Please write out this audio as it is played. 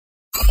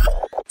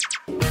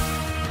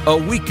A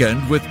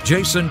Weekend with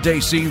Jason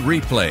Dacey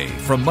replay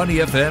from Money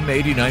FM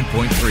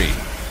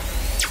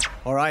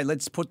 89.3. All right,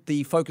 let's put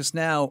the focus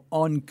now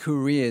on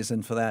careers.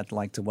 And for that, I'd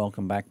like to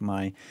welcome back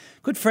my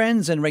good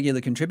friends and regular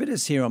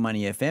contributors here on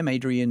Money FM,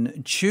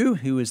 Adrian Choo,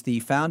 who is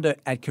the founder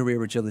at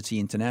Career Agility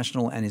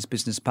International, and his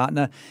business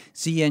partner,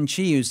 Sze-Yen,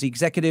 who's the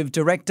executive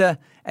director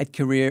at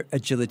Career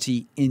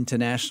Agility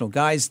International.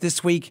 Guys,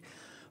 this week,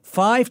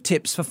 5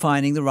 tips for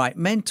finding the right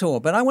mentor.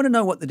 But I want to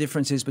know what the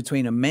difference is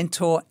between a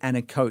mentor and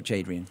a coach,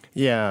 Adrian.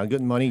 Yeah,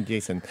 good morning,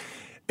 Jason.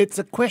 It's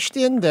a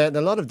question that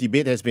a lot of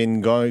debate has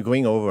been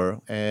going over,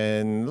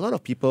 and a lot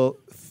of people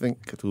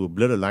think to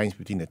blur the lines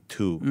between the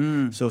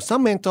two. So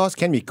some mentors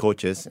can be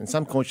coaches, and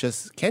some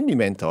coaches can be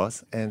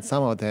mentors, and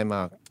some of them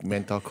are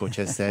mentor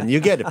coaches, and you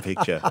get the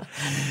picture.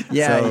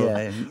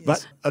 Yeah.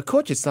 But a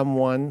coach is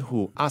someone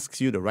who asks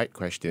you the right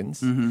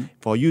questions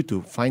for you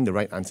to find the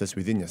right answers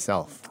within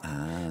yourself.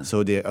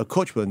 So a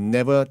coach will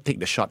never take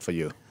the shot for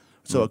you.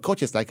 So a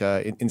coach is like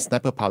in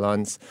sniper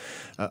parlance,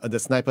 the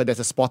sniper.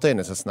 There's a spotter and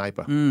there's a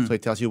sniper. So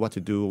it tells you what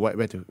to do, what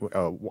do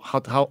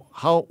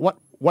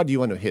you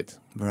want to hit,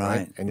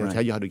 right? And it'll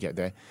tell you how to get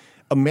there.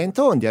 A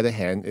mentor, on the other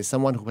hand, is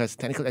someone who has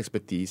technical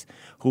expertise,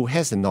 who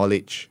has the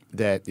knowledge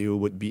that you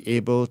would be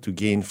able to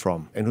gain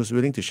from, and who's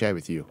willing to share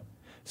with you.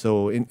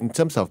 So in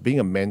terms of being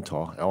a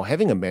mentor or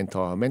having a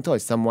mentor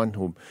is someone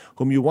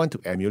whom you want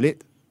to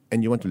emulate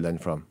and you want to learn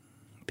from.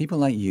 People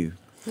like you.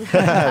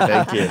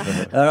 Thank you.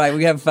 All right,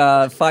 we have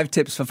 5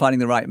 tips for finding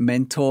the right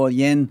mentor.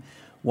 Yen,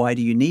 why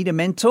do you need a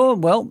mentor?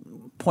 Well,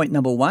 point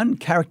number 1,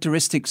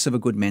 characteristics of a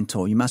good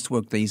mentor. You must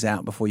work these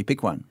out before you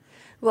pick one.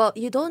 Well,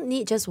 you don't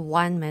need just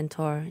one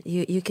mentor.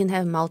 You can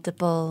have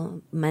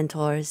multiple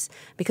mentors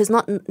because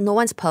no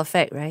one's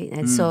perfect, right?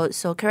 And so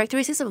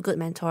characteristics of a good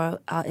mentor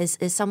is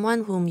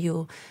someone whom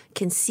you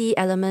can see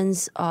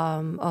elements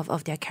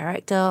of their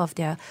character, of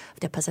their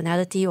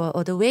personality,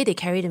 or the way they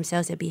carry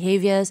themselves, their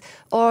behaviors,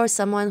 or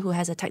someone who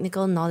has a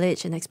technical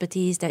knowledge and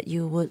expertise that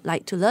you would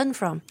like to learn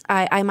from.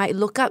 I might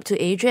look up to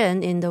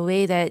Adrian in the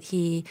way that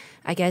he,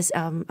 I guess,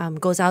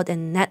 goes out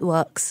and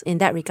networks in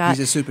that regard.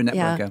 He's a super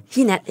networker.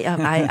 Yeah,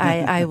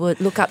 I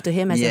would look up to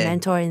him as a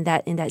mentor in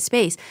that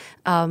space.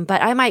 But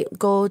I might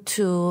go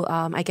to,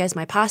 I guess,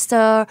 my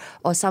pastor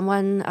or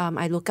someone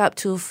I look up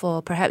to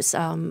for perhaps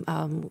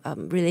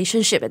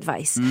relationship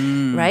advice,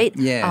 right?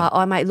 Yeah. Or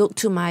I might look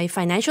to my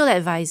financial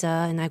advisor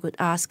and I would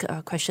ask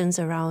questions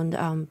around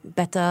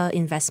better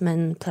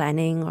investment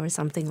planning or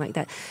something like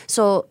that.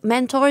 So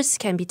mentors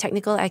can be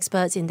technical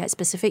experts in that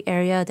specific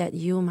area that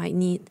you might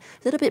need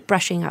a little bit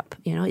brushing up.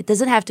 It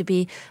doesn't have to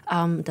be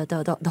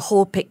the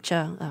whole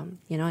picture.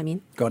 You know what I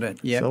mean? Got it.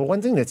 Yeah. So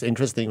one thing that's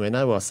interesting, when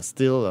I was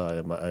still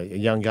a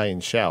young guy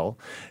in Shell,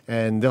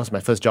 and that was my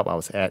first job I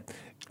was at,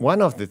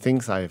 one of the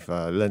things I've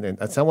learned,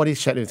 and somebody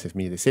shared this with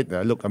me, they said,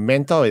 look, a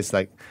mentor is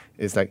like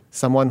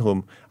someone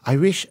whom I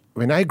wish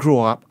when I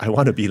grow up, I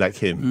want to be like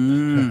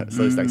him.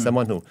 So it's like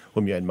someone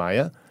whom you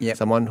admire,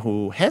 someone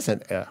who has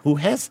a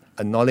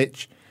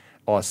knowledge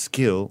or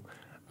skill,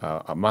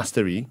 a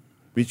mastery,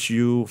 which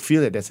you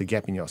feel that there's a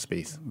gap in your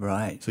space.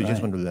 Right. So you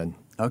just want to learn.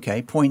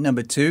 Okay. Point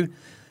number 2.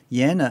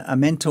 Yen, a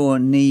mentor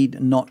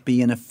need not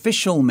be an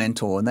official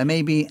mentor. They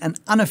may be an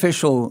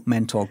unofficial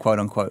mentor, quote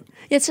unquote.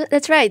 Yes,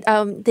 that's right.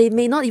 They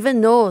may not even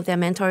know they're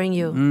mentoring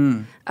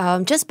you.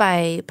 Just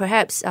by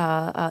perhaps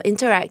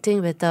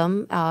interacting with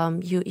them,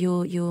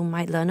 you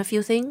might learn a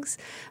few things.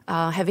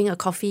 Having a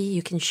coffee,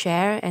 you can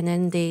share, and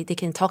then they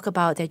can talk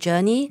about their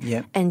journey,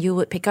 and you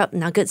would pick up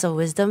nuggets of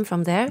wisdom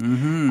from there.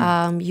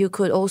 You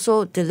could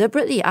also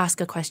deliberately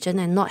ask a question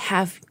and not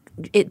have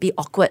it be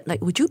awkward,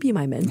 like, would you be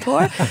my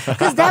mentor?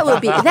 Because that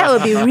would be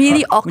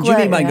really awkward. Would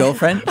you be my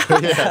girlfriend? Yeah,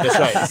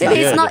 that's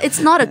right.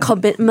 It's not a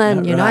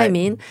commitment, you know what I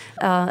mean?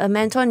 A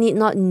mentor need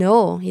not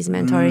know he's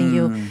mentoring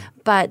you.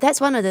 But that's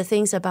one of the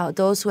things about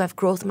those who have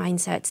growth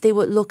mindsets. They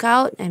would look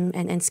out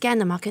and scan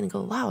the market and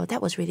go, wow,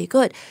 that was really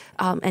good.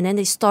 And then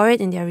they store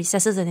it in their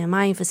recesses of their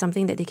mind for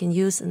something that they can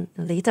use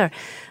later.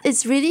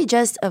 It's really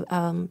just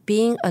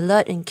being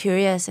alert and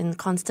curious and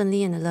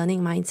constantly in a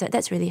learning mindset.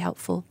 That's really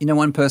helpful.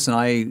 One person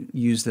I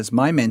used as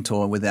my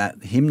mentor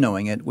without him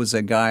knowing it was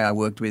a guy I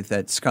worked with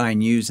at Sky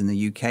News in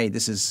the UK.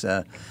 This is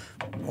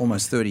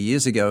almost 30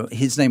 years ago.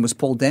 His name was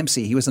Paul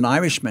Dempsey. He was an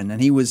Irishman,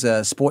 and he was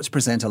a sports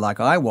presenter like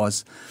I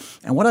was.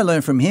 And what I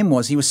learned from him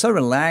was he was so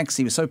relaxed,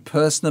 he was so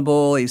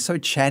personable, he was so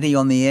chatty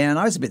on the air, and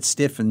I was a bit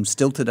stiff and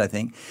stilted, I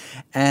think.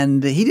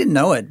 And he didn't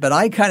know it, but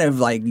I kind of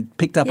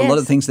picked up a lot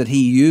of things that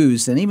he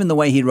used, and even the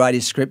way he'd write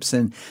his scripts,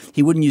 and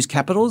he wouldn't use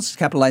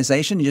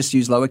capitalization, he just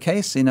used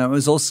lowercase. It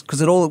was also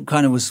because it all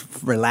kind of was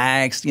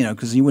relaxed,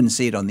 because you wouldn't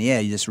see it on the air,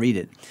 you just read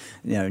it,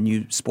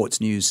 sports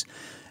news.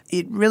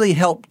 It really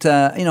helped.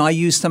 I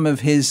used some of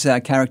his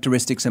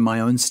characteristics in my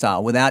own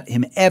style without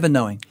him ever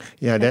knowing.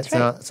 Yeah, that's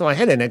right. So I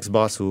had an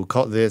ex-boss who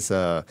called this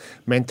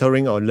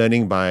mentoring or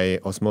learning by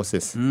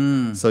osmosis.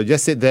 So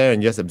just sit there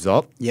and just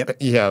absorb. Yep.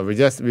 Yeah,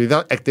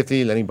 without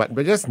actively learning, but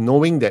just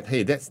knowing that,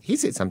 hey, he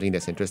said something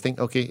that's interesting.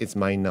 Okay, it's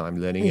mine now. I'm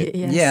learning it.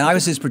 Yes. Yeah, I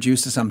was his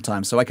producer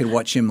sometimes, so I could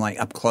watch him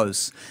up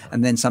close,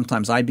 and then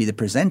sometimes I'd be the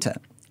presenter,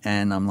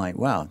 and I'm like,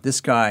 wow,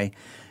 this guy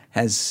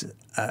has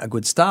a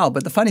good style.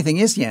 But the funny thing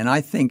is, Yen,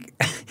 I think,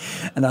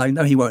 and I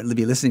know he won't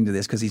be listening to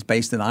this because he's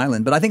based in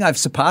Ireland, but I think I've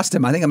surpassed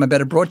him. I think I'm a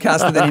better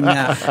broadcaster than him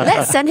now.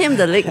 Let's send him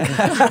the link.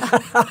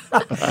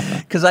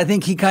 Because I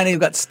think he kind of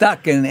got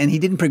stuck and he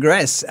didn't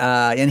progress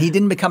and he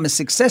didn't become as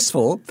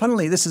successful.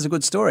 Funnily, this is a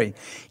good story.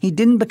 He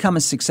didn't become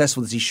as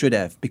successful as he should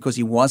have because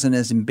he wasn't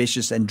as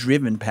ambitious and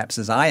driven perhaps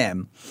as I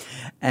am.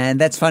 And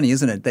that's funny,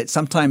 isn't it? That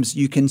sometimes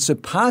you can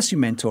surpass your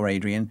mentor,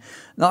 Adrian.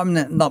 I'm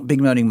not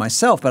big-noting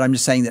myself, but I'm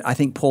just saying that I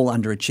think Paul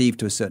underachieved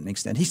to a certain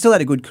extent. He still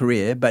had a good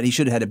career, but he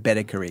should have had a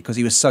better career because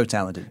he was so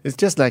talented. It's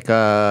just like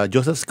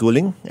Joseph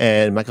Schooling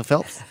and Michael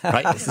Phelps,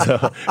 right?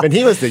 So when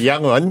he was the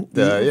young one,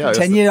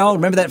 10-year-old,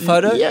 remember that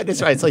photo? Yeah,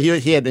 that's right. So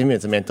he had him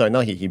as a mentor.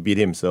 Now he beat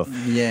him. So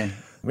yeah.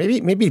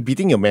 Maybe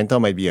beating your mentor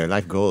might be a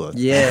life goal.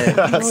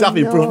 Yeah.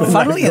 Self-improvement.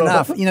 Funnily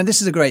enough,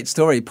 this is a great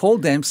story. Paul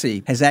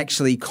Dempsey has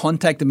actually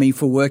contacted me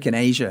for work in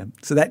Asia.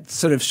 So that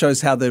sort of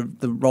shows how the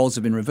roles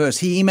have been reversed.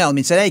 He emailed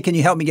me and said, hey, can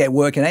you help me get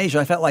work in Asia?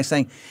 I felt like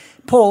saying,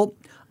 Paul,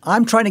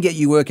 I'm trying to get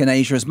you work in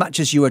Asia as much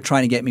as you are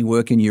trying to get me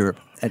work in Europe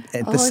at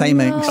the same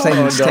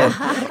extent.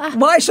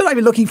 Why should I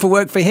be looking for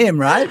work for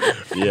him, right?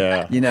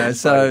 Yeah.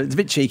 So it's a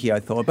bit cheeky, I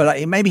thought.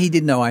 But maybe he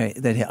did know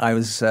that I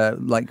was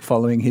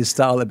following his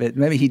style a bit.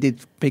 Maybe he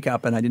did pick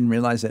up and I didn't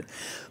realize it.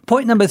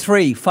 Point number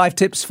 3, 5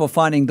 tips for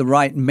finding the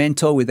right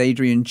mentor with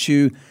Adrian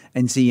Choo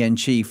and Sze-Yen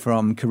Chee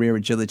from Career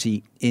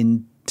Agility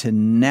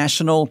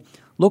International.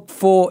 Look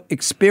for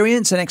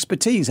experience and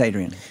expertise,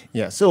 Adrian.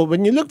 Yeah, so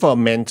when you look for a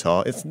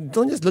mentor,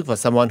 don't just look for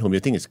someone whom you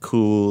think is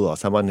cool or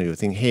someone who you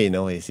think, hey,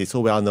 he's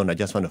so well known, I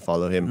just want to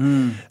follow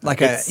him.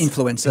 Like an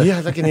influencer. Yeah,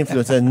 like an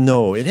influencer.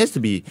 No, it has to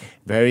be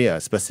very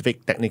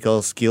specific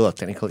technical skill or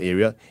technical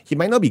area. He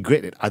might not be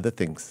great at other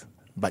things,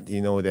 but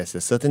there's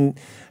a certain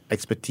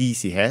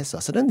expertise he has,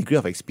 a certain degree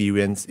of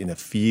experience in a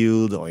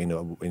field or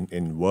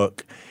in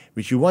work,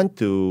 which you want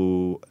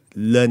to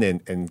learn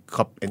and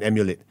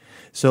emulate.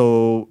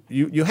 So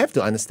you have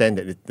to understand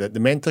that the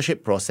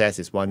mentorship process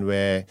is one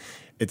where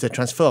it's a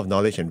transfer of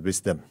knowledge and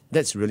wisdom.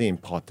 That's really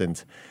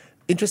important.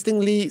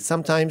 Interestingly,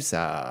 sometimes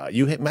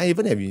you might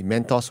even have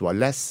mentors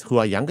who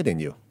are younger than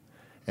you.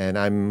 And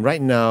I'm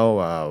right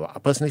now,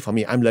 personally for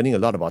me, I'm learning a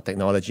lot about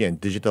technology and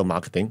digital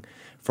marketing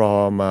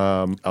from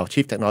our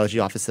Chief Technology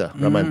Officer,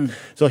 Raman.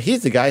 So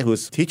he's the guy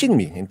who's teaching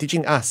me and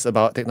teaching us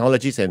about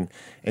technologies and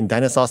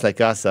dinosaurs like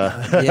us.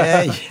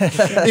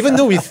 Even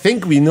though we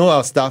think we know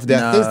our stuff,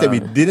 there are things that we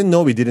didn't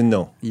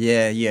know.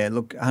 Yeah.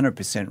 Look,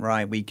 100%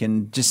 right. We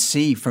can just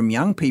see from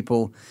young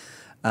people,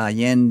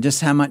 Yen,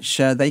 just how much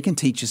they can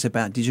teach us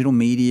about digital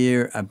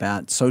media,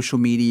 about social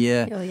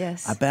media,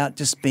 about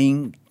just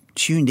being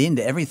tuned in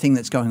to everything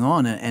that's going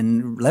on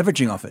and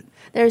leveraging off it.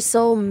 There's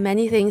so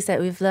many things that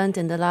we've learned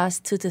in the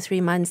last 2 to 3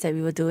 months that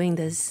we were doing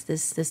this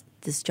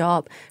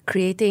job,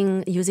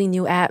 using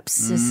new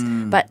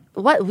apps. But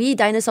what we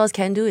dinosaurs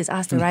can do is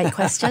ask the right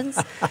questions.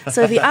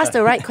 So if we ask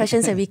the right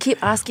questions and we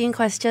keep asking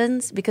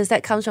questions, because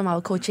that comes from our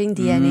coaching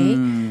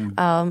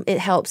DNA, it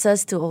helps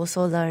us to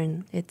also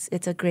learn.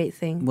 It's a great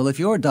thing. Well, if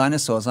you're a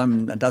dinosaur,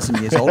 I'm a dozen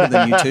years older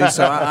than you two,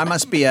 so I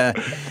must be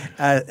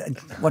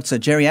what's a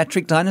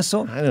geriatric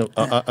dinosaur? I don't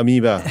know,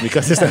 amoeba,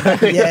 because it's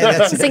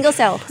that's single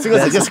cell.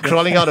 Just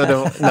crawling out of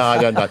the... No,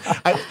 I'm not.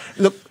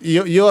 Look,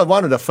 you are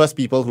one of the first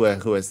people who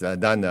has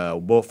done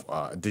both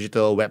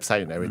digital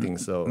website and everything.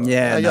 So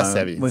you're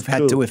savvy.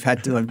 We've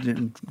had to.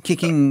 I'm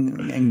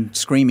kicking and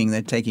screaming.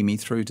 They're taking me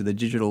through to the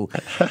digital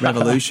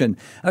revolution.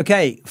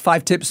 Okay,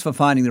 5 tips for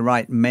finding the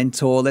right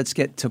mentor. Let's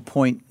get to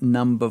point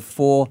number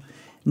 4.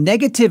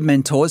 Negative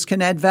mentors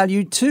can add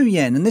value too,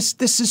 Yen, and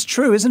this is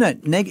true, isn't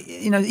it?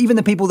 Even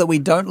the people that we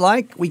don't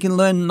like, we can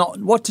learn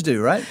what to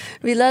do, right?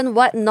 We learn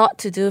what not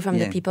to do from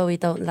the people we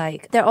don't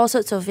like. There are all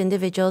sorts of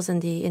individuals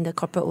in the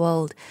corporate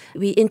world.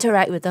 We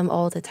interact with them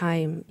all the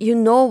time. You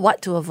know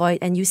what to avoid,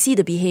 and you see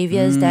the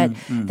behaviors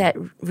that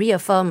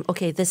reaffirm,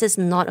 okay, this is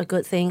not a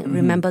good thing.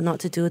 Remember not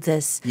to do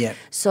this. Yeah.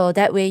 So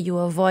that way you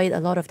avoid a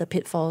lot of the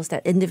pitfalls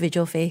that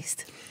individual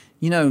faced.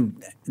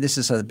 This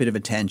is a bit of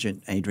a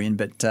tangent, Adrian,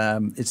 but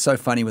it's so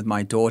funny with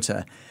my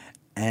daughter.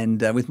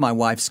 And with my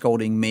wife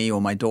scolding me or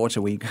my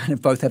daughter, we kind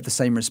of both have the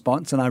same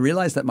response. And I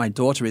realize that my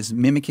daughter is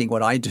mimicking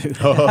what I do.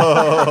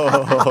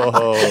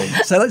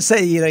 So let's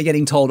say,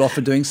 getting told off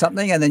for doing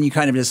something, and then you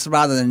kind of just,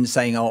 rather than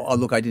saying, oh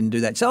look, I didn't do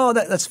that. So,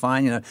 that's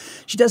fine.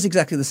 She does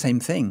exactly the same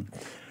thing.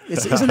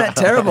 Isn't that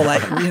terrible?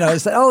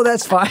 It's like, oh,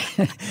 that's fine.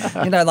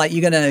 You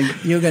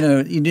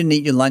didn't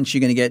eat your lunch.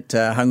 You're gonna get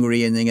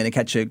hungry, and then you're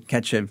gonna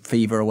catch a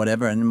fever or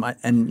whatever. And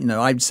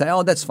I'd say,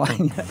 oh, that's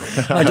fine.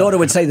 My daughter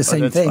would say the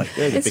same thing.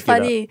 It's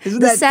funny.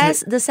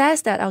 The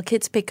sass that our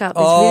kids pick up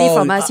is really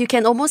from us. You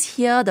can almost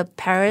hear the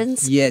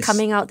parents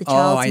coming out the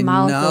child's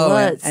mouth. The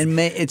words. And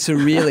it's a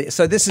really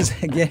so. This is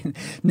again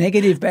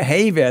negative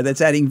behavior that's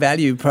adding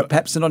value.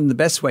 Perhaps not in the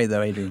best way,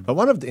 though, Adrian. But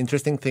one of the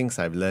interesting things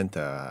I've learned,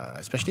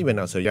 especially when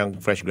I was a young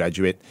fresh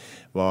graduate,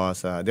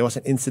 was there was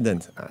an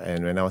incident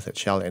and when I was at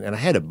Shell and I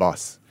had a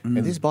boss and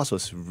this boss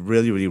was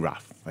really, really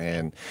rough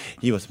and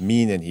he was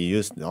mean and he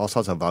used all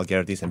sorts of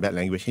vulgarities and bad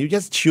language. He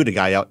just chewed the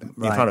guy out in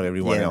front of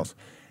everyone else.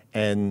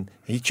 And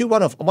he chewed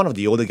one of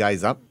the older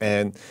guys up,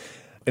 and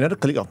another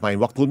colleague of mine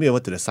pulled me over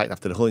to the side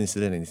after the whole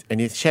incident, and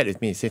he shared with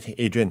me, he said, "Hey,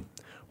 Adrian,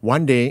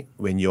 one day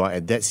when you are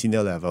at that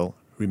senior level,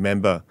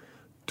 remember,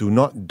 do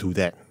not do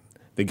that."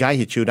 The guy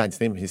he chewed out,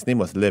 his name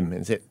was Lim,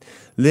 and said,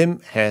 "Lim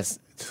has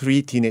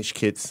 3 teenage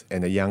kids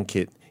and a young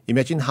kid.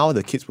 Imagine how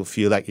the kids will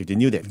feel like if they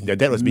knew that their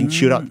dad was being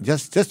chewed out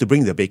just to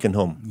bring the bacon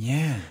home."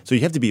 Yeah. So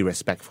you have to be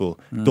respectful.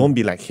 Don't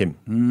be like him.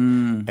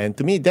 And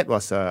to me, that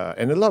was,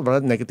 and a lot of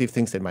other negative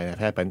things that might have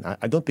happened,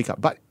 I don't pick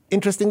up. But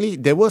interestingly,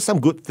 there were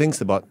some good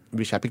things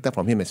which I picked up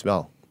from him as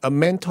well. A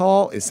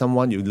mentor is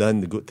someone you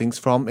learn the good things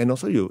from, and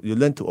also you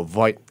learn to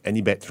avoid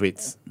any bad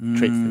traits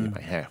that you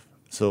might have.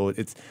 So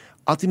it's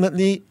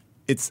ultimately,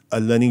 it's a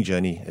learning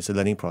journey. It's a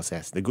learning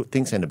process, the good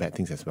things and the bad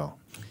things as well.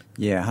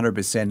 Yeah,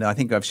 100%. I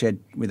think I've shared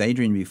with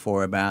Adrian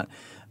before about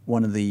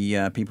one of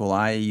the people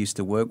I used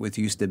to work with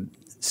used to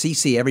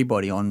CC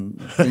everybody on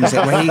things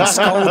where he'd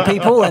scold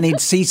people and he'd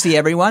CC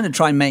everyone and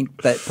try and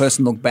make that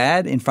person look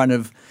bad in front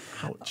of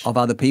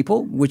other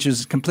people, which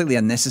is completely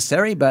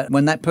unnecessary. But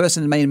when that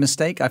person made a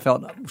mistake, I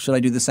felt, should I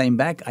do the same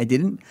back? I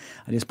didn't.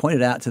 I just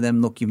pointed out to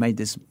them, look, you made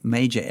this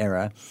major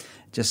error.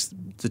 Just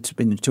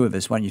between the two of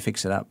us, why don't you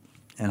fix it up?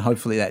 And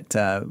hopefully that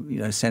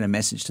send a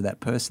message to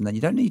that person that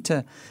you don't need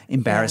to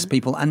embarrass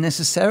people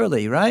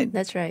unnecessarily, right?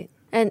 That's right.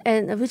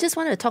 And we just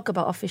want to talk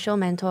about official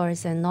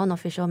mentors and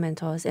non-official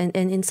mentors. And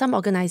in some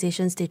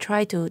organizations, they're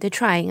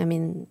trying. I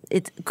mean,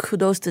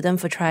 kudos to them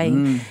for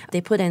trying. They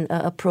put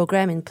a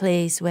program in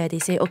place where they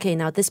say, okay,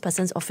 now this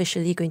person's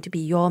officially going to be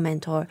your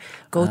mentor.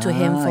 Go to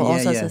him for all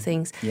sorts of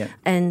things. Yeah.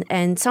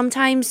 And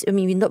sometimes, I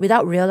mean,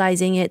 without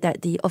realizing it,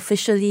 that the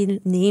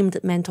officially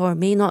named mentor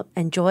may not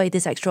enjoy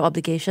this extra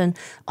obligation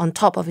on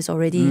top of his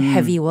already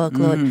heavy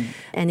workload.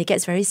 And it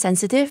gets very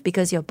sensitive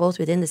because you're both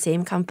within the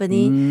same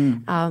company.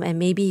 And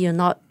maybe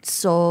you're not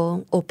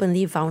so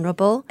openly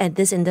vulnerable, and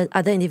the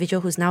other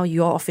individual who's now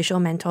your official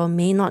mentor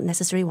may not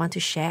necessarily want to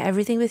share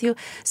everything with you.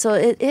 So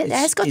it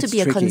has got to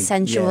be tricky. A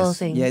consensual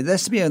thing. Yeah, there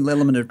has to be an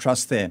element of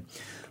trust there.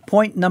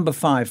 Point number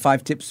 5,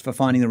 5 tips for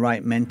finding the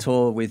right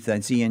mentor with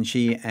Sze-Yen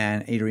Chee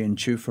and Adrian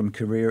Choo from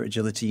Career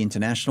Agility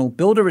International.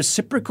 Build a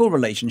reciprocal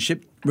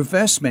relationship,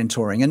 reverse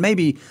mentoring. And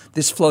maybe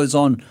this flows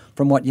on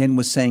from what Yen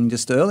was saying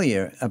just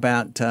earlier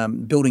about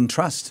building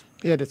trust.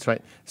 Yeah, that's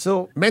right.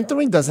 So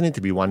mentoring doesn't need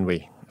to be one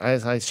way.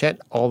 As I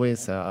shared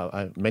always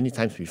many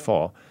times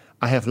before,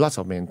 I have lots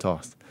of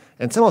mentors.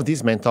 And some of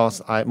these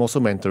mentors, I'm also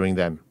mentoring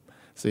them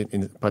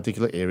in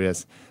particular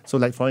areas. So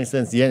like, for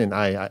instance, Yen and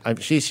I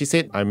she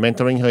said I'm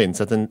mentoring her in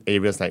certain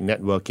areas like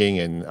networking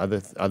and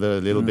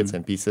other little bits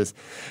and pieces.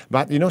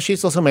 But,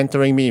 she's also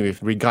mentoring me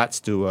with regards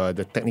to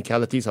the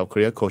technicalities of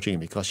career coaching,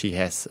 because she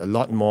has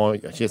more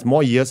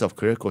years of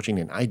career coaching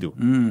than I do.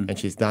 And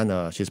she's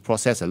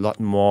processed a lot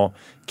more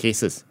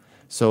cases.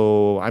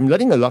 So I'm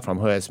learning a lot from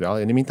her as well.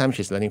 In the meantime,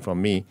 she's learning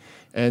from me.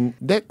 And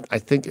that, I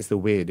think, is the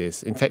way it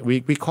is. In fact,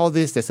 we call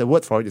this, there's a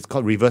word for it, it's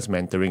called reverse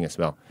mentoring as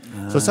well.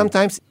 So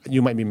sometimes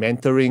you might be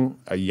mentoring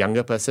a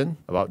younger person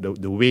about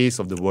the ways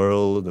of the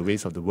world, the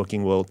ways of the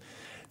working world.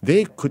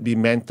 They could be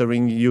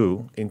mentoring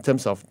you in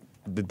terms of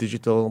the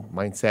digital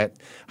mindset,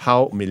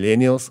 how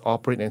millennials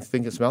operate and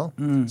think as well.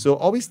 So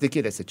always take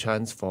it as a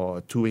chance for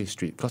a two-way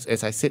street. Because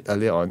as I said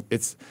earlier on,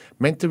 it's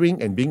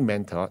mentoring and being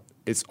mentored.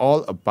 It's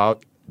all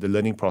about the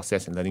learning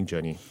process and learning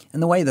journey.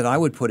 And the way that I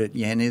would put it,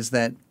 Yen, is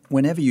that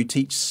whenever you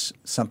teach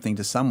something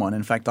to someone,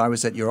 in fact, I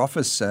was at your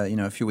office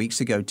a few weeks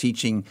ago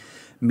teaching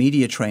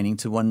media training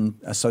to one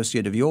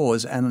associate of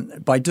yours,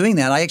 and by doing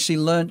that, I actually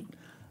learned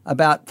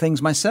about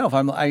things myself.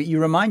 You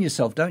remind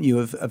yourself, don't you,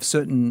 of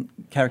certain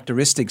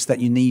characteristics that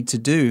you need to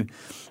do.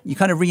 You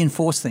kind of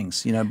reinforce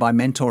things, by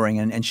mentoring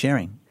and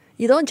sharing.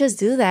 You don't just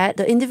do that.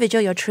 The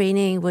individual you're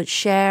training would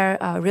share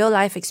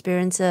real-life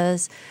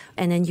experiences,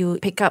 and then you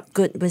pick up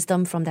good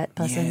wisdom from that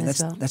person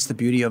as well. That's the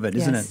beauty of it,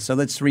 isn't it? So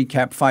let's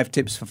recap 5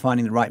 tips for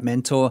finding the right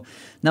mentor.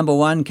 Number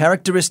 1,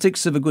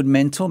 characteristics of a good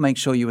mentor. Make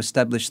sure you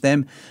establish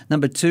them.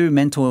 Number 2,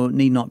 mentor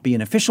need not be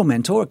an official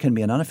mentor. It can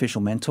be an unofficial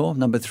mentor.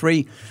 Number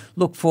 3,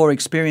 look for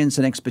experience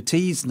and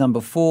expertise.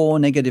 Number 4,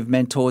 negative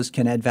mentors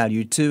can add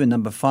value too. And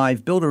number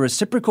 5, build a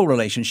reciprocal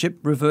relationship,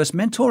 reverse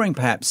mentoring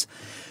perhaps.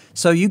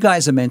 So you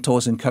guys are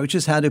mentors and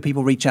coaches. How do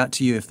people reach out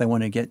to you if they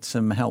want to get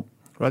some help?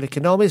 Well, you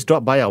can always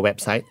drop by our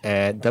website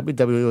at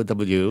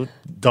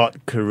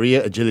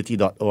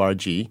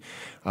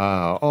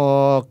www.careeragility.org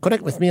or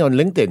connect with me on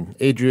LinkedIn,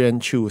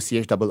 Adrian Choo,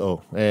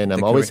 CHOO, and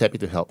I'm always happy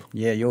to help.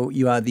 Yeah,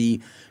 you are the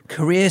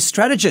career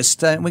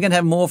strategist. We're going to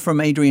have more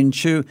from Adrian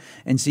Choo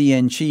and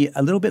Sze-Yen Chee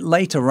a little bit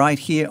later right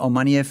here on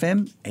Money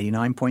FM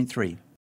 89.3.